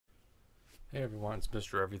Hey everyone, it's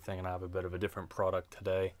Mr. Everything, and I have a bit of a different product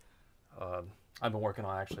today. Uh, I've been working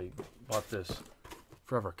on actually bought this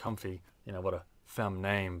Forever Comfy. What a femme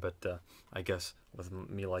name, but I guess with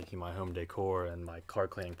me liking my home decor and my car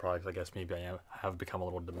cleaning products, I guess maybe have become a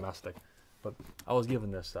little domestic. But I was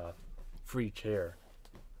given this free chair,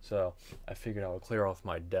 so I figured I would clear off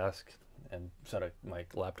my desk and set my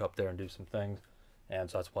laptop there and do some things. And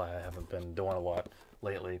so that's why I haven't been doing a lot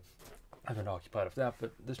lately. I've been occupied with that,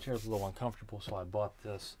 but this chair is a little uncomfortable, so I bought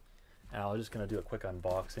this. And I'm just going to do a quick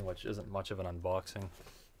unboxing, which isn't much of an unboxing.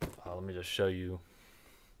 Let me just show you,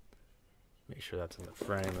 make sure that's in the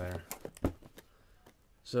frame there.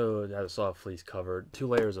 So it has a soft fleece cover, 2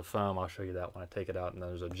 layers of foam. I'll show you that when I take it out, and then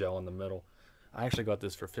there's a gel in the middle. I actually got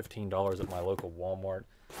this for $15 at my local Walmart.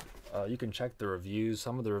 You can check the reviews.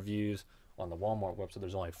 Some of the reviews on the Walmart website,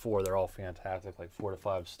 there's only 4. They're all fantastic, like 4 to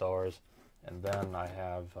 5 stars. And then I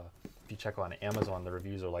have, if you check on Amazon, the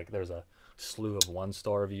reviews are like, there's a slew of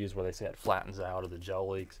 1-star reviews where they say it flattens out or the gel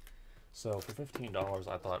leaks. So for $15,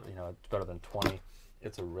 I thought, it's better than 20.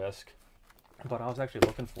 It's a risk. But I was actually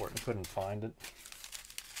looking for it and couldn't find it.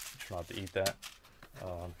 Try not to eat that.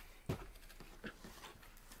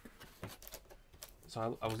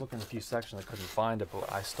 So I was looking in a few sections, I couldn't find it,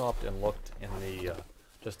 but I stopped and looked in the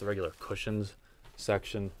just the regular cushions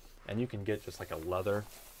section, and you can get just like a leather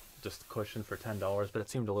just cushion for $10, but it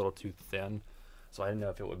seemed a little too thin, so I didn't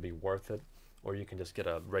know if it would be worth it, or you can just get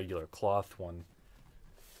a regular cloth one.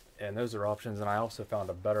 And those are options, and I also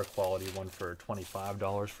found a better quality one for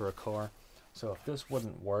 $25 for a car. So if this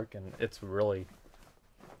wouldn't work, and it's really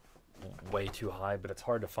way too high, but it's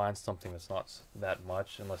hard to find something that's not that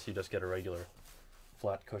much unless you just get a regular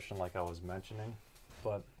flat cushion like I was mentioning.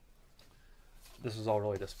 But this is all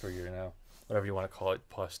really just for your, whatever you want to call it,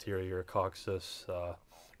 posterior, coccyx,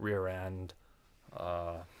 rear end,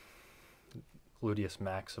 gluteus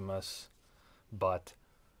maximus, butt,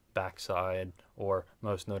 backside, or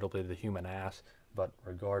most notably the human ass. But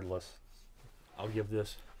regardless, I'll give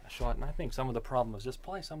this a shot. And I think some of the problem is just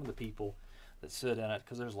probably some of the people that sit in it,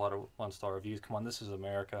 because there's a lot of 1-star reviews. Come on, this is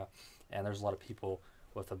America, and there's a lot of people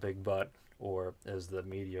with a big butt, or as the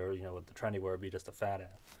media, or with the trendy word, be just a fat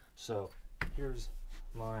ass. So here's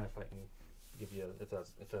mine, if I can give you, if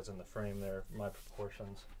that's in the frame there, my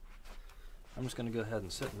proportions. I'm just going to go ahead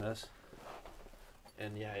and sit in this,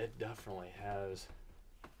 and yeah, it definitely has,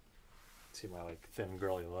 see my like thin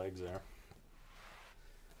girly legs there.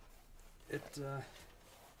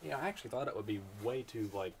 Yeah, I actually thought it would be way too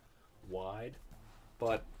like wide,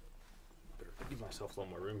 but better give myself a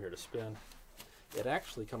little more room here to spin. It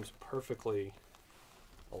actually comes perfectly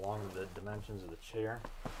along the dimensions of the chair.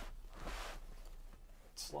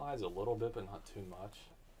 It slides a little bit, but not too much.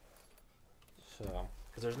 So,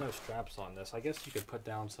 because there's no straps on this, I guess you could put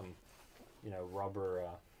down some, rubber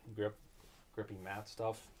grippy mat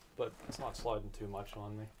stuff, but it's not sliding too much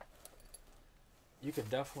on me. You could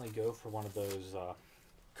definitely go for one of those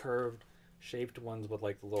curved, shaped ones with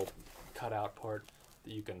like the little cutout part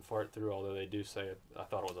that you can fart through, although they do say I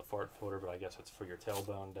thought it was a fart filter, but I guess it's for your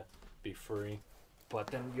tailbone to be free. But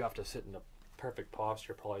then you have to sit in a perfect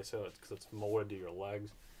posture probably, so it's because it's molded to your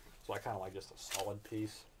legs. So I kind of like just a solid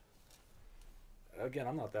piece. Again,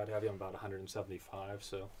 I'm not that heavy, I'm about 175,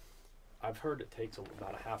 so I've heard it takes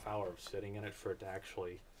about a half hour of sitting in it for it to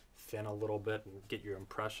actually thin a little bit and get your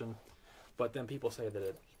impression. But then people say that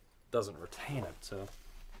it doesn't retain it, so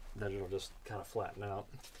then it'll just kind of flatten out.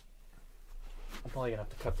 I'm probably gonna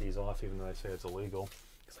have to cut these off, even though they say it's illegal,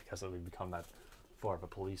 because I guess it would become that far of a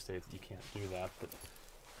police state that you can't do that. But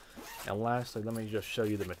and lastly, let me just show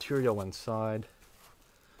you the material inside.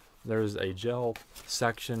 There's a gel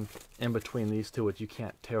section in between these two, which you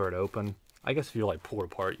can't tear it open. I guess if you like pull it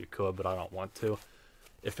apart, you could, but I don't want to.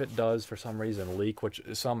 If it does for some reason leak, which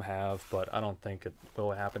some have, but I don't think it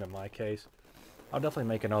will happen in my case, I'll definitely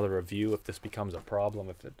make another review if this becomes a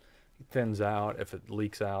problem, if it thins out, if it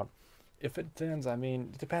leaks out. If it thins, I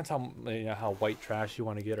mean, it depends how white trash you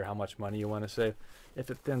want to get or how much money you want to save.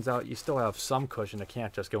 If it thins out, you still have some cushion. It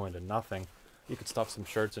can't just go into nothing. You could stuff some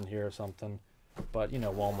shirts in here or something. But,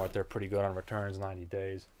 Walmart, they're pretty good on returns, 90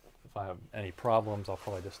 days. If I have any problems, I'll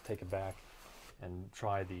probably just take it back and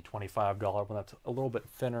try the $25 one that's a little bit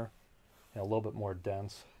thinner and a little bit more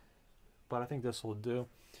dense. But I think this will do.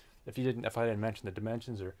 If I didn't mention, the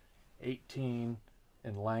dimensions are 18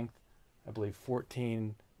 in length, I believe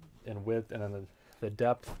 14 in width, and then the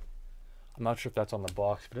depth, I'm not sure if that's on the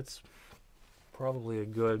box, but it's probably a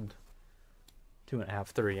good 2.5,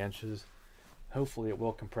 3 inches. Hopefully it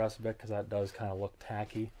will compress a bit, because that does kind of look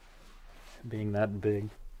tacky being that big.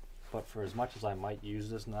 But for as much as I might use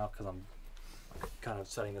this now, because I'm kind of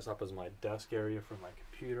setting this up as my desk area for my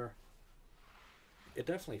computer, it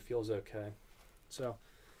definitely feels okay. So,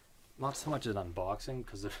 not so much an unboxing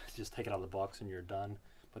because just take it out of the box and you're done.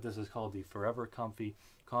 But this is called the Forever Comfy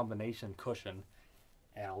Combination Cushion,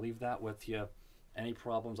 and I'll leave that with you. Any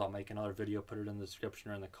problems, I'll make another video, put it in the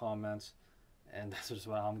description or in the comments. And this is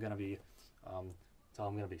what I'm gonna be. So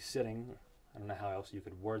I'm gonna be sitting. I don't know how else you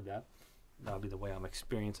could word that. That'll be the way I'm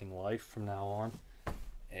experiencing life from now on.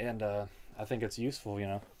 And I think it's useful, you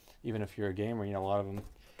know, even if you're a gamer. You know, a lot of them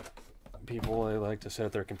people, they like to sit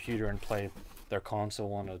at their computer and play their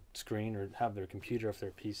console on a screen, or have their computer if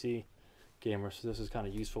they're PC gamers. So this is kind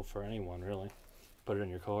of useful for anyone, really. Put it in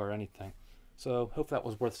your car or anything. So hope that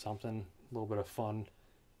was worth something. A little bit of fun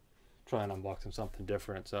trying unboxing something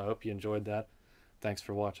different. So I hope you enjoyed that. Thanks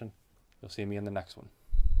for watching. You'll see me in the next one.